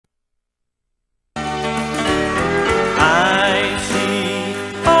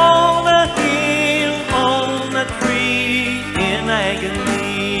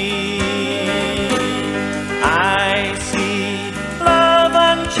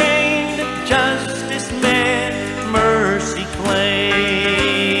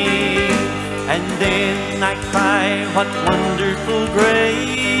And then I cry, what wonderful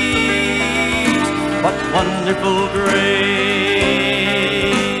grace, what wonderful grace.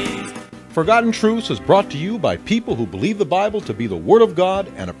 Forgotten Truths is brought to you by people who believe the Bible to be the Word of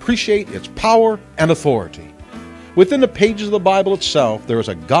God and appreciate its power and authority. Within the pages of the Bible itself, there is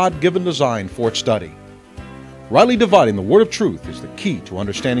a God-given design for its study. Rightly dividing the Word of truth is the key to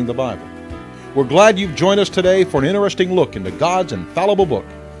understanding the Bible. We're glad you've joined us today for an interesting look into God's infallible book,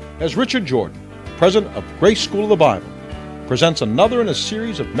 as Richard Jordan, president of Grace School of the Bible, presents another in a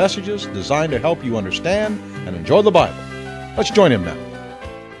series of messages designed to help you understand and enjoy the Bible. Let's join him now.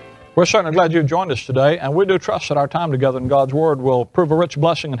 We're certainly glad you've joined us today, and we do trust that our time together in God's Word will prove a rich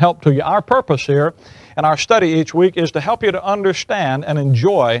blessing and help to you. Our purpose here in our study each week is to help you to understand and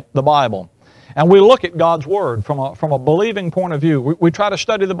enjoy the Bible. And we look at God's Word from a believing point of view. We try to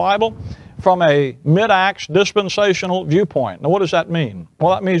study the Bible from a mid-Acts dispensational viewpoint. Now, what does that mean?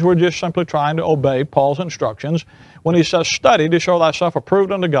 Well, that means we're just simply trying to obey Paul's instructions when he says, study to show thyself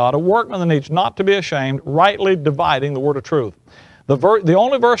approved unto God, a workman that needs not to be ashamed, rightly dividing the word of truth. The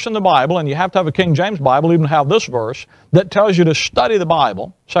only verse in the Bible, and you have to have a King James Bible even to have this verse, that tells you to study the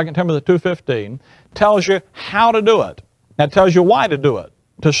Bible, 2 Timothy 2:15, tells you how to do it. That tells you why to do it,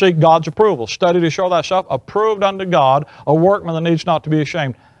 to seek God's approval. Study to show thyself approved unto God, a workman that needs not to be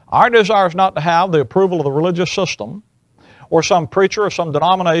ashamed. Our desire is not to have the approval of the religious system, or some preacher, or some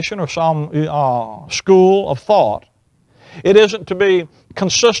denomination, or some school of thought. It isn't to be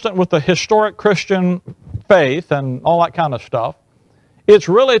consistent with the historic Christian faith and all that kind of stuff. It's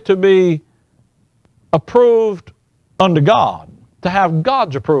really to be approved unto God, to have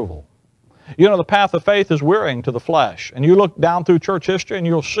God's approval. You know, the path of faith is wearying to the flesh. And you look down through church history and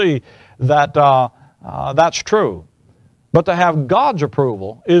you'll see that that's true. But to have God's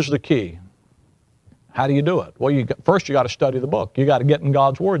approval is the key. How do you do it? Well, first you got to study the book. You got to get in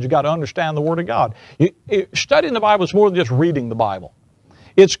God's Word. You got to understand the Word of God. Studying the Bible is more than just reading the Bible.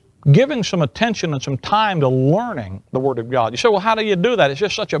 It's giving some attention and some time to learning the Word of God. You say, well, how do you do that? It's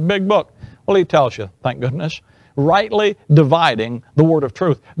just such a big book. Well, he tells you, thank goodness. Rightly dividing the word of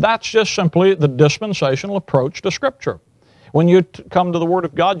truth. That's just simply the dispensational approach to Scripture. When you come to the Word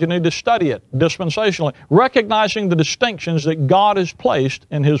of God, you need to study it dispensationally, recognizing the distinctions that God has placed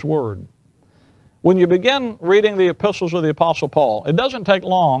in His Word. When you begin reading the epistles of the Apostle Paul, it doesn't take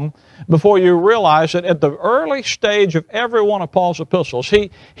long before you realize that at the early stage of every one of Paul's epistles,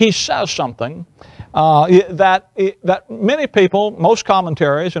 he says something that many people, most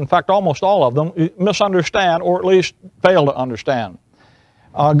commentaries, in fact almost all of them, misunderstand or at least fail to understand.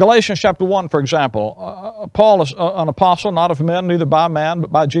 Galatians chapter 1, for example, Paul is an apostle, not of men, neither by man,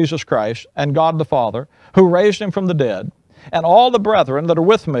 but by Jesus Christ and God the Father, who raised Him from the dead, and all the brethren that are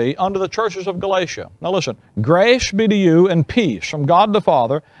with me unto the churches of Galatia. Now listen, grace be to you and peace from God the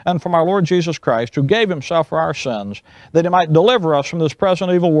Father and from our Lord Jesus Christ, who gave Himself for our sins, that He might deliver us from this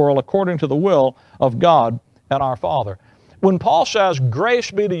present evil world according to the will of God and our Father. When Paul says,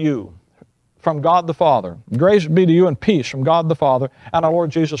 grace be to you from God the Father, grace be to you and peace from God the Father and our Lord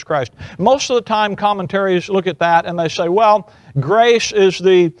Jesus Christ. Most of the time commentaries look at that and they say, well, grace is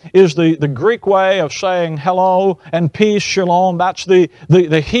the Greek way of saying hello, and peace, shalom. That's the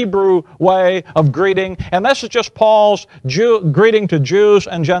Hebrew way of greeting. And this is just Paul's greeting to Jews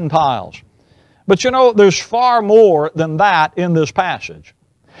and Gentiles. But you know, there's far more than that in this passage.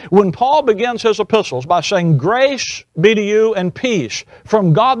 When Paul begins his epistles by saying, grace be to you and peace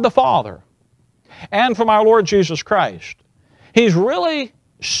from God the Father and from our Lord Jesus Christ, he's really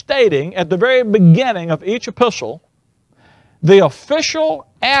stating at the very beginning of each epistle the official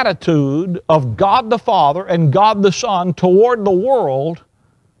attitude of God the Father and God the Son toward the world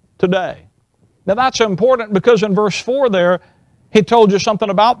today. Now that's important because in verse 4 there, he told you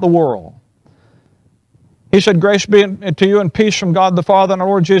something about the world. He said, grace be to you and peace from God the Father and our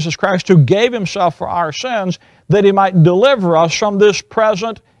Lord Jesus Christ, who gave Himself for our sins, that He might deliver us from this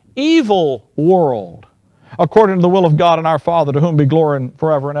present evil world, according to the will of God and our Father, to whom be glory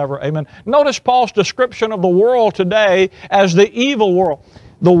forever and ever. Amen. Notice Paul's description of the world today as the evil world.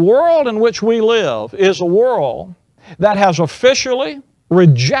 The world in which we live is a world that has officially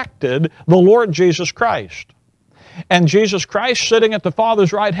rejected the Lord Jesus Christ. And Jesus Christ, sitting at the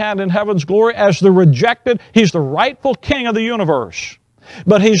Father's right hand in heaven's glory as the rejected, He's the rightful King of the universe,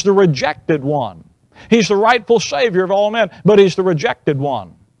 but He's the rejected one. He's the rightful Savior of all men, but He's the rejected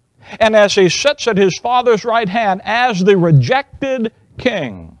one. And as He sits at His Father's right hand as the rejected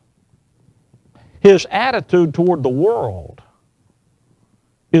King, His attitude toward the world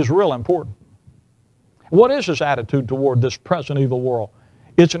is real important. What is His attitude toward this present evil world?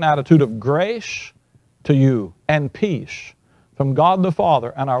 It's an attitude of grace to you and peace from God the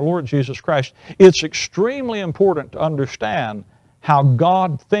Father and our Lord Jesus Christ, it's extremely important to understand how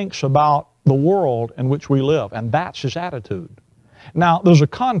God thinks about the world in which we live, and that's His attitude. Now, there's a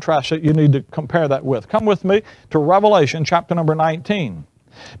contrast that you need to compare that with. Come with me to Revelation chapter number 19.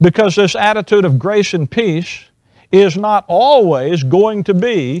 Because this attitude of grace and peace is not always going to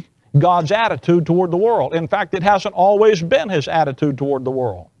be God's attitude toward the world. In fact, it hasn't always been His attitude toward the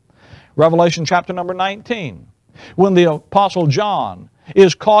world. Revelation chapter number 19. When the Apostle John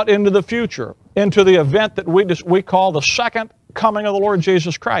is caught into the future, into the event that we call the second coming of the Lord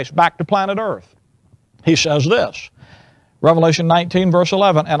Jesus Christ back to planet Earth, he says this, Revelation 19 verse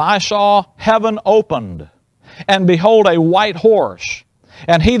 11, "And I saw heaven opened, and behold a white horse,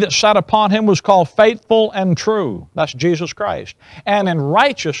 and he that sat upon him was called Faithful and True." That's Jesus Christ. "And in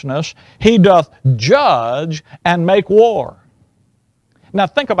righteousness he doth judge and make war." Now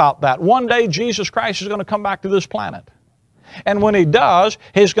think about that. One day Jesus Christ is going to come back to this planet. And when He does,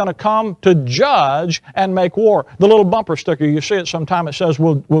 He's going to come to judge and make war. The little bumper sticker, you see it sometime, it says,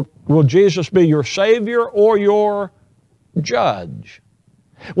 will Jesus be your Savior or your judge?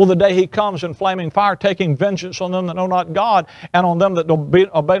 Well, the day He comes in flaming fire, taking vengeance on them that know not God and on them that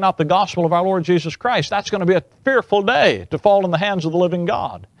obey not the gospel of our Lord Jesus Christ, that's going to be a fearful day to fall in the hands of the living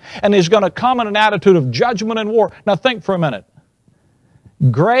God. And He's going to come in an attitude of judgment and war. Now think for a minute.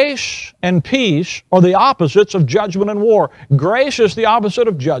 Grace and peace are the opposites of judgment and war. Grace is the opposite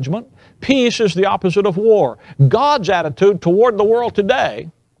of judgment. Peace is the opposite of war. God's attitude toward the world today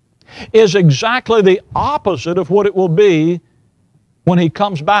is exactly the opposite of what it will be when He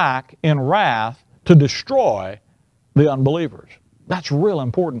comes back in wrath to destroy the unbelievers. That's real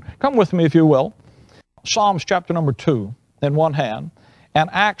important. Come with me, if you will. Psalms chapter number 2 in one hand,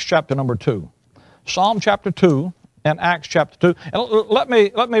 and Acts chapter number 2. Psalm chapter 2 and Acts chapter 2. And let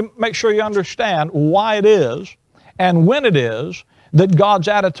me make sure you understand why it is and when it is that God's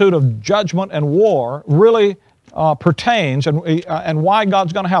attitude of judgment and war really pertains, and why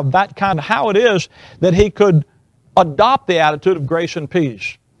God's going to have that kind of, how it is that He could adopt the attitude of grace and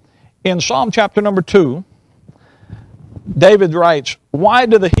peace. In Psalm chapter number 2, David writes, "Why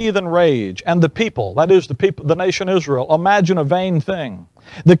do the heathen rage, and the people," that is the nation Israel, "imagine a vain thing?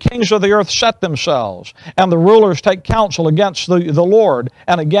 The kings of the earth set themselves, and the rulers take counsel against the Lord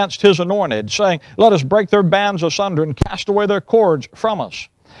and against His anointed, saying, Let us break their bands asunder and cast away their cords from us."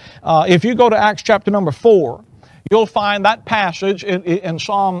 If you go to Acts chapter number 4, you'll find that passage in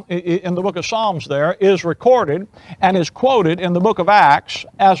the book of Psalms there is recorded and is quoted in the book of Acts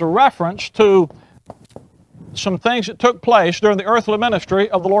as a reference to some things that took place during the earthly ministry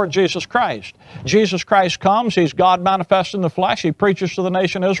of the Lord Jesus Christ. Jesus Christ comes, He's God manifest in the flesh, He preaches to the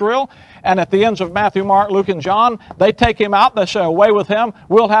nation Israel, and at the ends of Matthew, Mark, Luke, and John, they take Him out, they say, "Away with Him,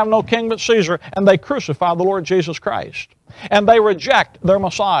 we'll have no king but Caesar," and they crucify the Lord Jesus Christ. And they reject their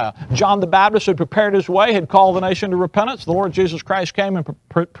Messiah. John the Baptist had prepared his way, had called the nation to repentance. The Lord Jesus Christ came and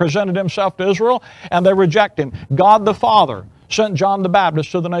presented Himself to Israel, and they reject Him. God the Father sent John the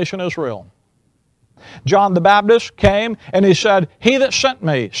Baptist to the nation Israel. John the Baptist came and he said, "He that sent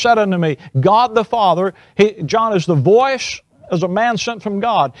me said unto me," God the Father, John is the voice, as a man sent from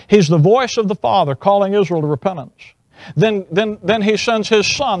God. He's the voice of the Father calling Israel to repentance. Then He sends His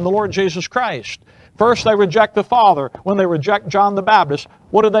Son, the Lord Jesus Christ. First they reject the Father. When they reject John the Baptist,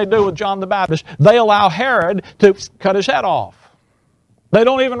 what do they do with John the Baptist? They allow Herod to cut his head off. They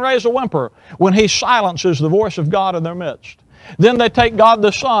don't even raise a whimper when he silences the voice of God in their midst. Then they take God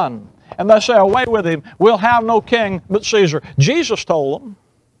the Son, and they say, "Away with Him, we'll have no king but Caesar." Jesus told them,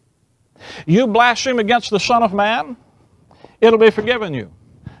 "You blaspheme against the Son of Man, it'll be forgiven you.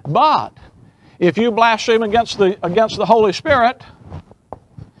 But if you blaspheme against the Holy Spirit,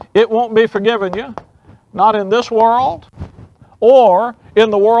 it won't be forgiven you, not in this world or in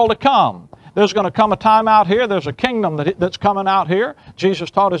the world to come." There's going to come a time out here. There's a kingdom that's coming out here. Jesus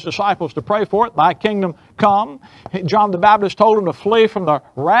taught His disciples to pray for it. "Thy kingdom come." John the Baptist told them to flee from the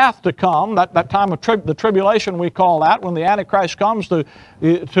wrath to come, that time of the tribulation we call that, when the Antichrist comes to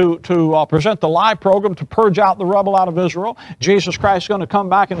present the lie program to purge out the rebel out of Israel. Jesus Christ is going to come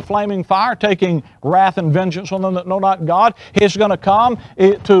back in flaming fire, taking wrath and vengeance on them that know not God. He's going to come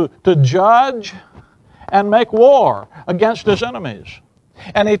to judge and make war against His enemies.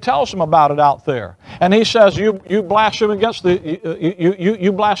 And He tells them about it out there. And He says, you blaspheme against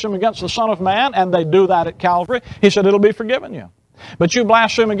you blaspheme against the Son of Man, and they do that at Calvary. He said, it'll be forgiven you. But you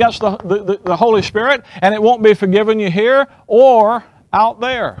blaspheme against the Holy Spirit, and it won't be forgiven you here or out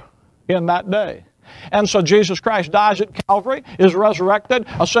there in that day. And so Jesus Christ dies at Calvary, is resurrected,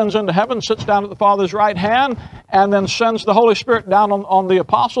 ascends into heaven, sits down at the Father's right hand, and then sends the Holy Spirit down on the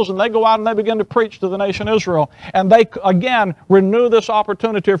apostles, and they go out and they begin to preach to the nation Israel. And they, again, renew this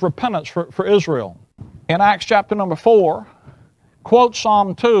opportunity of repentance for Israel. In Acts chapter number 4, quote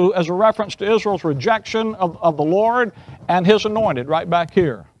Psalm 2 as a reference to Israel's rejection of the Lord and His anointed, right back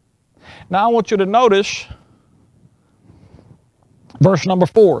here. Now I want you to notice verse number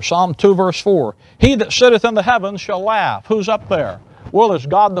 4, Psalm 2 verse 4. He that sitteth in the heavens shall laugh. Who's up there? Well, it's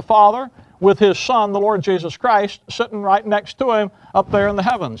God the Father with His Son, the Lord Jesus Christ, sitting right next to Him up there in the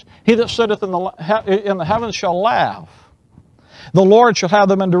heavens. He that sitteth in the heavens shall laugh. The Lord shall have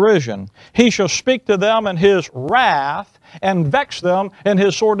them in derision. He shall speak to them in His wrath and vex them in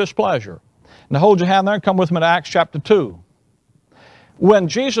His sore displeasure. Now hold your hand there and come with me to Acts chapter 2. When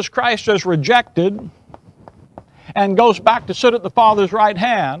Jesus Christ is rejected and goes back to sit at the Father's right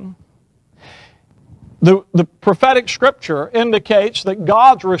hand, the prophetic scripture indicates that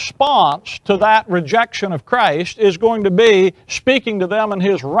God's response to that rejection of Christ is going to be speaking to them in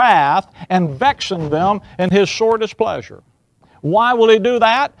His wrath and vexing them in His sore displeasure. Why will He do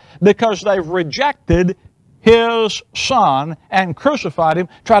that? Because they've rejected His Son and crucified Him,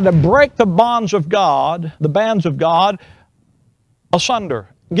 tried to break the bonds of God, the bands of God, asunder.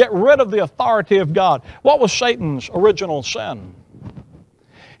 Get rid of the authority of God. What was Satan's original sin?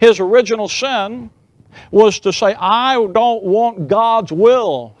 His original sin was to say, I don't want God's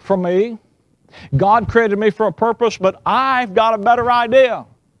will for me. God created me for a purpose, but I've got a better idea.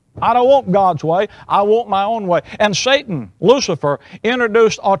 I don't want God's way. I want my own way. And Satan, Lucifer,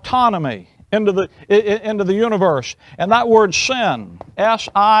 introduced autonomy into the universe. And that word sin,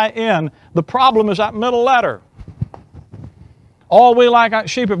 S-I-N, the problem is that middle letter. All we like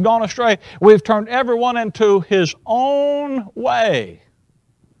sheep have gone astray. We've turned everyone into his own way.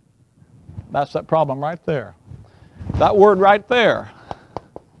 That's that problem right there. That word right there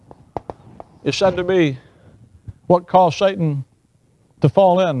is said to be what caused Satan to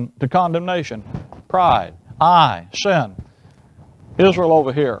fall into condemnation. Pride, I, sin. Israel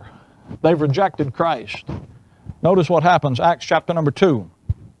over here, they've rejected Christ. Notice what happens, Acts chapter number 2,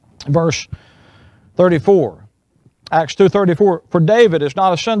 verse 34. Acts 2:34, for David is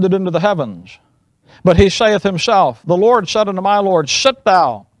not ascended into the heavens, but he saith himself, the Lord said unto my Lord, sit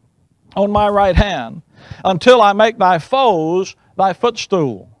thou on my right hand, until I make thy foes thy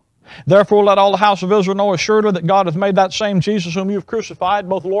footstool. Therefore let all the house of Israel know assuredly that God hath made that same Jesus whom you have crucified,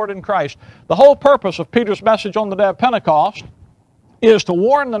 both Lord and Christ. The whole purpose of Peter's message on the day of Pentecost is to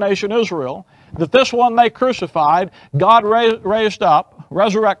warn the nation Israel that this one they crucified, God raised up,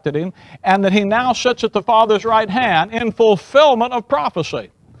 resurrected Him, and that He now sits at the Father's right hand in fulfillment of prophecy.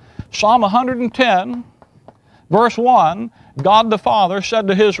 Psalm 110, verse 1, God the Father said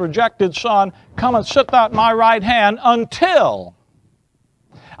to His rejected Son, come and sit thou at my right hand until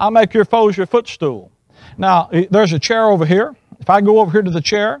I'll make your foes your footstool. Now, there's a chair over here. If I go over here to the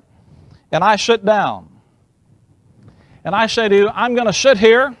chair and I sit down and I say to you, I'm going to sit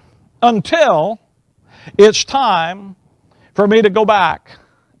here until it's time for me to go back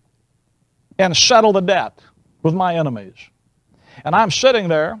and settle the debt with my enemies. And I'm sitting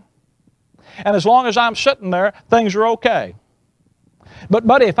there, and as long as I'm sitting there, things are okay. But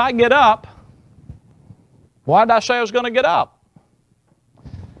buddy, if I get up, why did I say I was going to get up?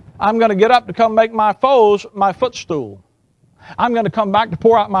 I'm going to get up to come make my foes my footstool. I'm going to come back to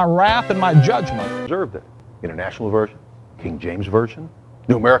pour out my wrath and my judgment. Observe that. International Version, King James Version,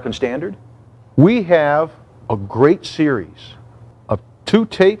 New American Standard. We have a great series of 2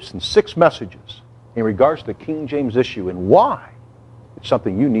 tapes and 6 messages in regards to the King James issue and why it's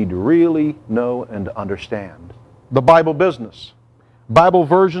something you need to really know and understand. The Bible business, Bible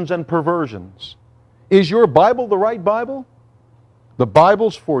versions and perversions. Is your Bible the right Bible? The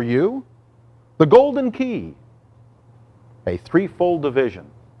Bible's for you. The golden key. A 3-fold division.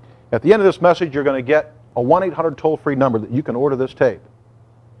 At the end of this message, you're going to get a 1-800 toll-free number that you can order this tape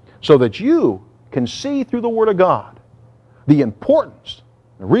so that you can see through the Word of God the importance,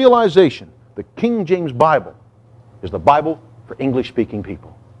 the realization the King James Bible is the Bible for English-speaking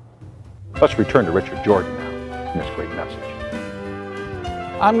people. Let's return to Richard Jordan now in this great message.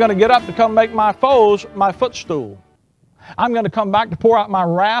 I'm going to get up to come make my foes my footstool. I'm going to come back to pour out my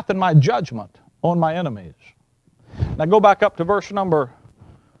wrath and my judgment on my enemies. Now go back up to verse number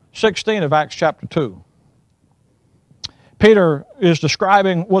 16 of Acts chapter 2. Peter is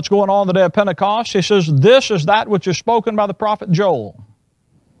describing what's going on the day of Pentecost. He says, this is that which is spoken by the prophet Joel.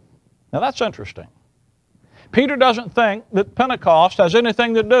 Now that's interesting. Peter doesn't think that Pentecost has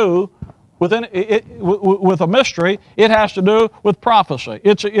anything to do with a mystery. It has to do with prophecy.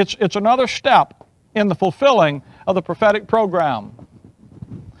 It's another step in the fulfilling of the prophetic program.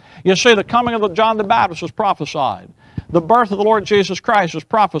 You see, the coming of John the Baptist was prophesied. The birth of the Lord Jesus Christ is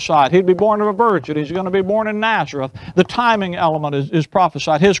prophesied. He'd be born of a virgin. He's going to be born in Nazareth. The timing element is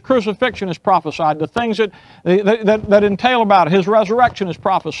prophesied. His crucifixion is prophesied. The things that entail about it. His resurrection is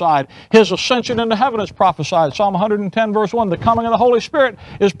prophesied. His ascension into heaven is prophesied. Psalm 110 verse 1, the coming of the Holy Spirit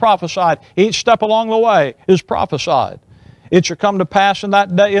is prophesied. Each step along the way is prophesied. It shall come to pass in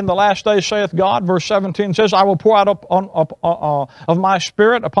that day, in the last days, saith God. Verse 17 says, I will pour out of my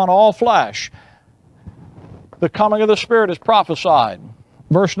Spirit upon all flesh. The coming of the Spirit is prophesied.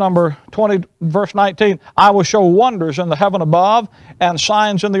 Verse number 20, verse 19, I will show wonders in the heaven above and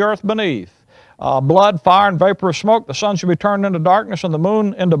signs in the earth beneath. Blood, fire, and vapor of smoke. The sun shall be turned into darkness and the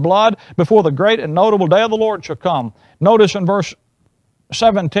moon into blood before the great and notable day of the Lord shall come. Notice in verse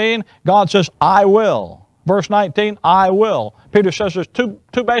 17, God says, I will. Verse 19, I will. Peter says there's two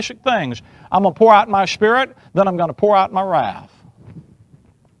basic things. I'm going to pour out my Spirit, then I'm going to pour out my wrath.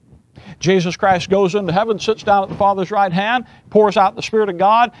 Jesus Christ goes into heaven, sits down at the Father's right hand, pours out the Spirit of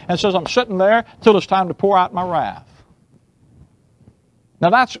God, and says, I'm sitting there till it's time to pour out my wrath.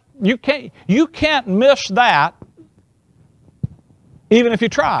 Now you can't miss that even if you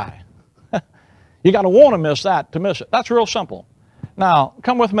try. You got to want to miss that to miss it. That's real simple. Now,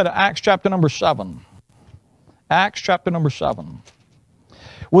 come with me to Acts chapter number 7. Acts chapter number 7.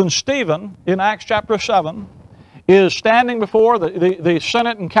 When Stephen, in Acts chapter 7, is standing before the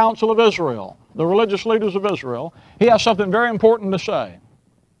Senate and Council of Israel, the religious leaders of Israel, he has something very important to say.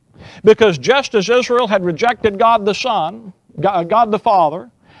 Because just as Israel had rejected God the Son, God the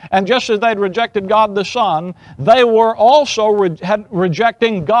Father, and just as they'd rejected God the Son, they were also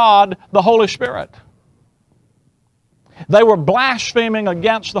rejecting God the Holy Spirit. They were blaspheming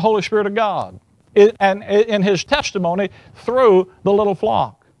against the Holy Spirit of God and in His testimony through the little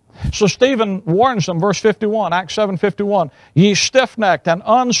flock. So Stephen warns them, verse 51, Acts 7:51, ye stiff-necked and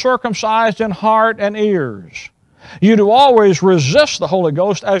uncircumcised in heart and ears. You do always resist the Holy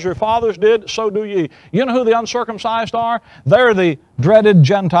Ghost, as your fathers did, so do ye. You know who the uncircumcised are? They're the dreaded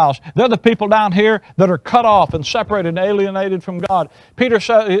Gentiles. They're the people down here that are cut off and separated and alienated from God.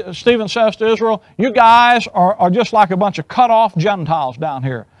 Stephen says to Israel, you guys are just like a bunch of cut off Gentiles down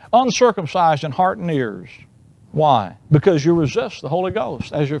here, uncircumcised in heart and ears. Why? Because you resist the Holy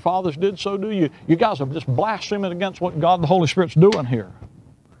Ghost. As your fathers did, so do you. You guys are just blaspheming against what God the Holy Spirit's doing here.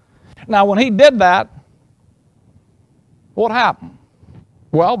 Now, when he did that, what happened?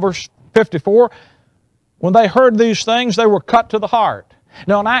 Well, verse 54, when they heard these things, they were cut to the heart.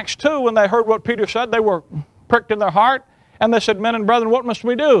 Now, in Acts 2, when they heard what Peter said, they were pricked in their heart, and they said, men and brethren, what must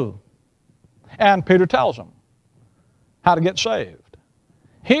we do? And Peter tells them how to get saved.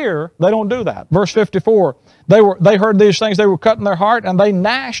 Here, they don't do that. Verse 54, they heard these things, they were cut in their heart, and they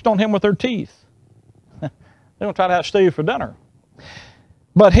gnashed on him with their teeth. They don't try to have Steve for dinner.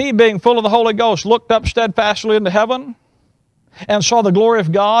 But he, being full of the Holy Ghost, looked up steadfastly into heaven and saw the glory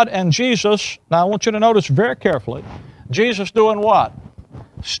of God and Jesus. Now, I want you to notice very carefully, Jesus doing what?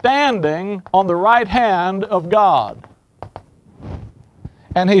 Standing on the right hand of God.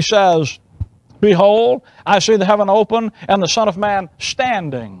 And he says, behold, I see the heaven open and the Son of Man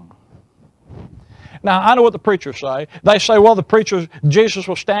standing. Now, I know what the preachers say. They say, well, Jesus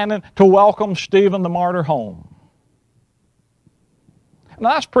was standing to welcome Stephen the martyr home. Now,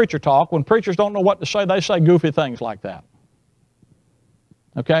 that's preacher talk. When preachers don't know what to say, they say goofy things like that.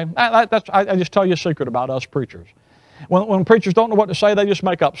 Okay? I just tell you a secret about us preachers. When preachers don't know what to say, they just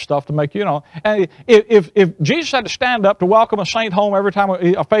make up stuff to make, And if Jesus had to stand up to welcome a saint home every time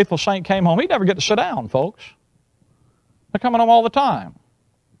a faithful saint came home, he'd never get to sit down, folks. They're coming home all the time.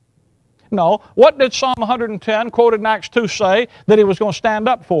 No. What did Psalm 110, quoted in Acts 2, say that he was going to stand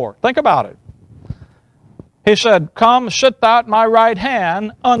up for? Think about it. He said, come, sit thou at my right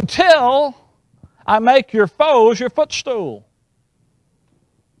hand until I make your foes your footstool.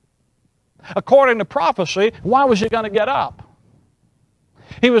 According to prophecy, why was he going to get up?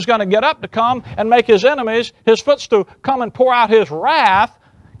 He was going to get up to come and make his enemies his footstool, come and pour out his wrath,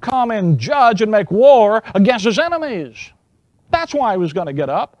 come and judge and make war against his enemies. That's why he was going to get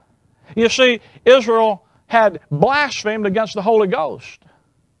up. You see, Israel had blasphemed against the Holy Ghost.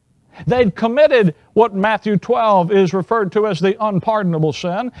 They'd committed what Matthew 12 is referred to as the unpardonable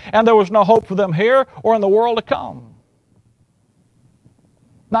sin, and there was no hope for them here or in the world to come.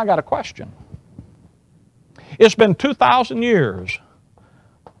 Now I got a question. It's been 2,000 years,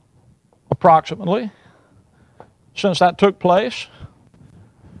 approximately, since that took place.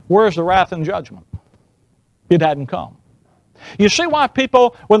 Where's the wrath and judgment? It hadn't come. You see why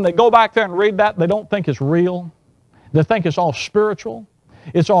people, when they go back there and read that, they don't think it's real? They think it's all spiritual?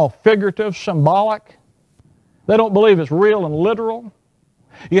 it's all figurative, symbolic. They don't believe it's real and literal.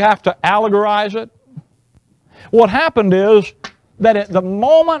 You have to allegorize it. What happened is that at the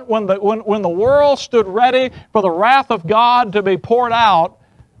moment when the world stood ready for the wrath of God to be poured out,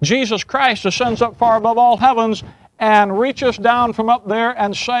 Jesus Christ ascends up far above all heavens and reaches down from up there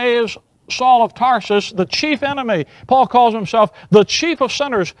and saves Saul of Tarsus, the chief enemy. Paul calls himself the chief of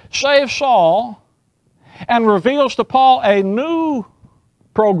sinners, saves Saul and reveals to Paul a new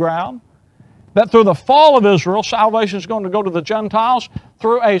program that through the fall of Israel, salvation is going to go to the Gentiles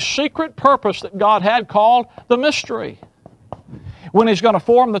through a secret purpose that God had called the mystery. When He's going to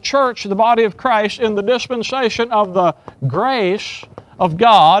form the church, the body of Christ, in the dispensation of the grace of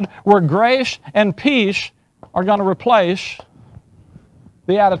God, where grace and peace are going to replace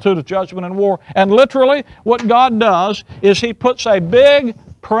the attitude of judgment and war. And literally, what God does is He puts a big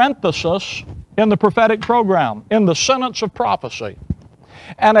parenthesis in the prophetic program, in the sentence of prophecy.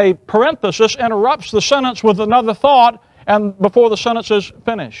 And a parenthesis interrupts the sentence with another thought and before the sentence is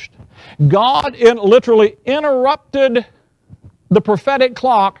finished. God literally interrupted the prophetic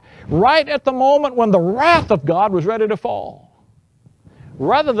clock right at the moment when the wrath of God was ready to fall.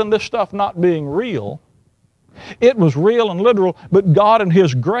 Rather than this stuff not being real, it was real and literal, but God in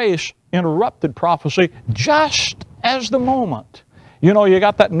His grace interrupted prophecy just as the moment. You know, you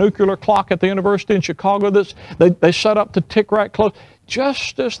got that nuclear clock at the university in Chicago that's they set up to tick right close.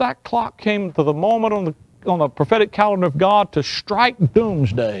 Just as that clock came to the moment on the prophetic calendar of God to strike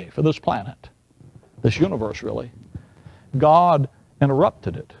doomsday for this planet, this universe really, God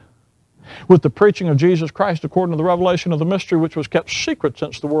interrupted it with the preaching of Jesus Christ according to the revelation of the mystery which was kept secret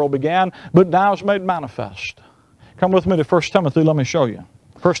since the world began, but now is made manifest. Come with me to 1 Timothy, let me show you.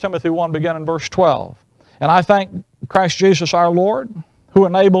 1 Timothy 1, begin in verse 12. And I thank Christ Jesus our Lord, who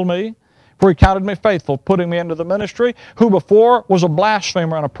enabled me, for He counted me faithful, putting me into the ministry, who before was a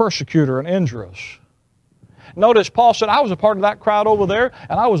blasphemer and a persecutor and injurious. Notice Paul said, I was a part of that crowd over there,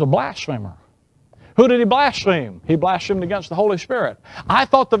 and I was a blasphemer. Who did he blaspheme? He blasphemed against the Holy Spirit. I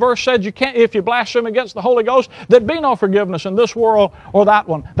thought the verse said you can't, if you blaspheme against the Holy Ghost, there'd be no forgiveness in this world or that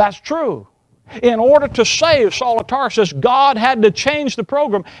one. That's true. In order to save Saul of Tarsus, God had to change the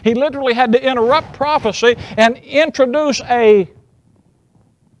program. He literally had to interrupt prophecy and introduce a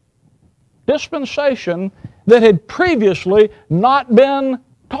dispensation that had previously not been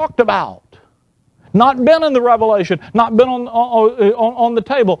talked about. Not been in the revelation, not been on the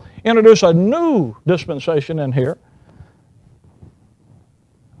table. Introduce a new dispensation in here.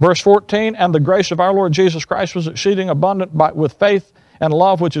 Verse 14, and the grace of our Lord Jesus Christ was exceeding abundant with faith and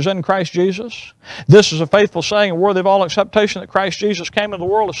love which is in Christ Jesus. This is a faithful saying and worthy of all acceptation that Christ Jesus came into the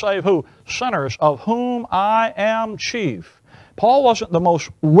world to save who? Sinners, of whom I am chief. Paul wasn't the most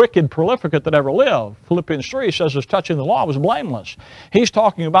wicked profligate that ever lived. Philippians 3 says as touching the law was blameless. He's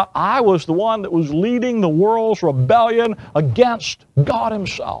talking about I was the one that was leading the world's rebellion against God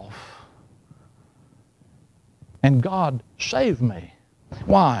Himself. And God saved me.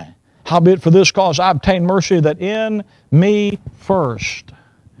 Why? Howbeit for this cause I obtained mercy that in me first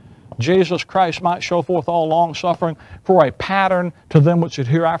Jesus Christ might show forth all long-suffering for a pattern to them which should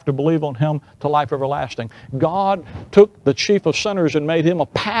hereafter believe on Him to life everlasting. God took the chief of sinners and made him a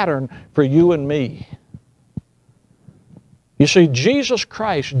pattern for you and me. You see, Jesus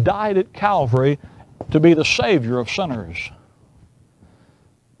Christ died at Calvary to be the Savior of sinners.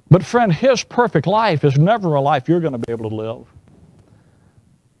 But friend, His perfect life is never a life you're going to be able to live.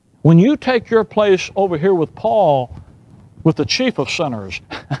 When you take your place over here with Paul, with the chief of sinners,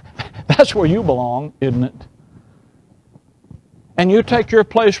 that's where you belong, isn't it? And you take your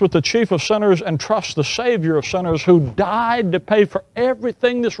place with the chief of sinners and trust the Savior of sinners who died to pay for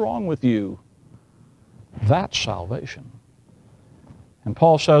everything that's wrong with you. That's salvation. And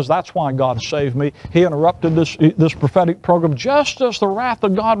Paul says that's why God saved me. He interrupted this prophetic program just as the wrath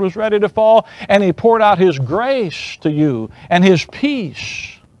of God was ready to fall, and He poured out His grace to you and His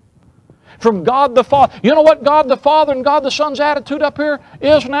peace. From God the Father. You know what God the Father and God the Son's attitude up here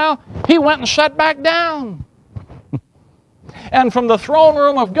is now? He went and sat back down. And from the throne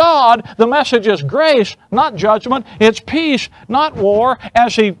room of God, the message is grace, not judgment. It's peace, not war,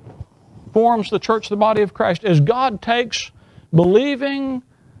 as He forms the church, the body of Christ, as God takes believing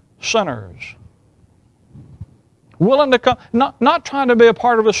sinners, willing to come, not trying to be a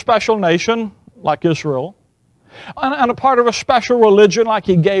part of a special nation like Israel, and a part of a special religion like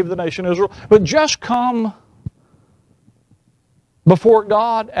He gave the nation Israel, but just come before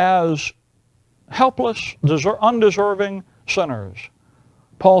God as helpless, undeserving sinners.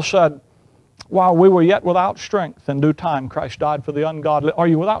 Paul said, while we were yet without strength, in due time Christ died for the ungodly. Are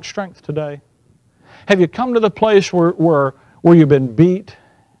you without strength today? Have you come to the place where where you've been beat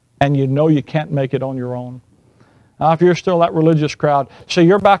and you know you can't make it on your own? Now, if you're still that religious crowd, see,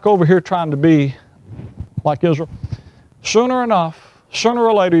 you're back over here trying to be like Israel. Sooner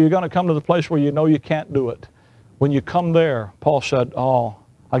or later, you're going to come to the place where you know you can't do it. When you come there, Paul said, oh,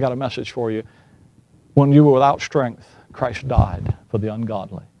 I got a message for you. When you were without strength, Christ died for the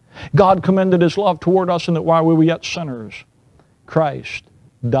ungodly. God commended His love toward us in that while we were yet sinners, Christ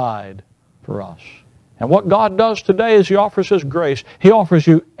died for us. And what God does today is He offers His grace. He offers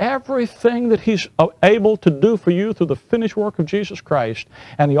you everything that He's able to do for you through the finished work of Jesus Christ,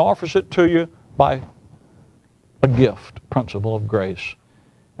 and He offers it to you by a gift, principle of grace,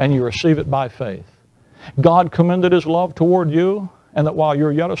 and you receive it by faith. God commended His love toward you, and that while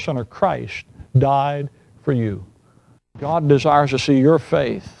you're yet a sinner, Christ died for you. God desires to see your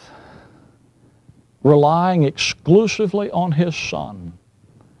faith relying exclusively on His Son.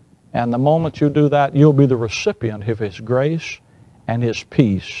 And the moment you do that, you'll be the recipient of His grace and His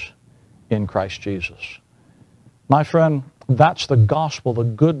peace in Christ Jesus. My friend, that's the gospel, the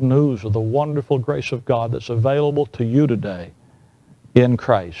good news of the wonderful grace of God that's available to you today in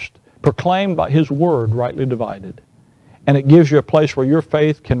Christ, proclaimed by His Word rightly divided. And it gives you a place where your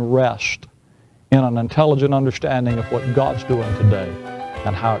faith can rest in an intelligent understanding of what God's doing today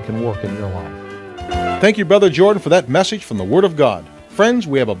and how it can work in your life. Thank you, Brother Jordan, for that message from the Word of God. Friends,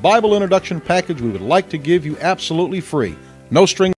 we have a Bible introduction package we would like to give you absolutely free. No strings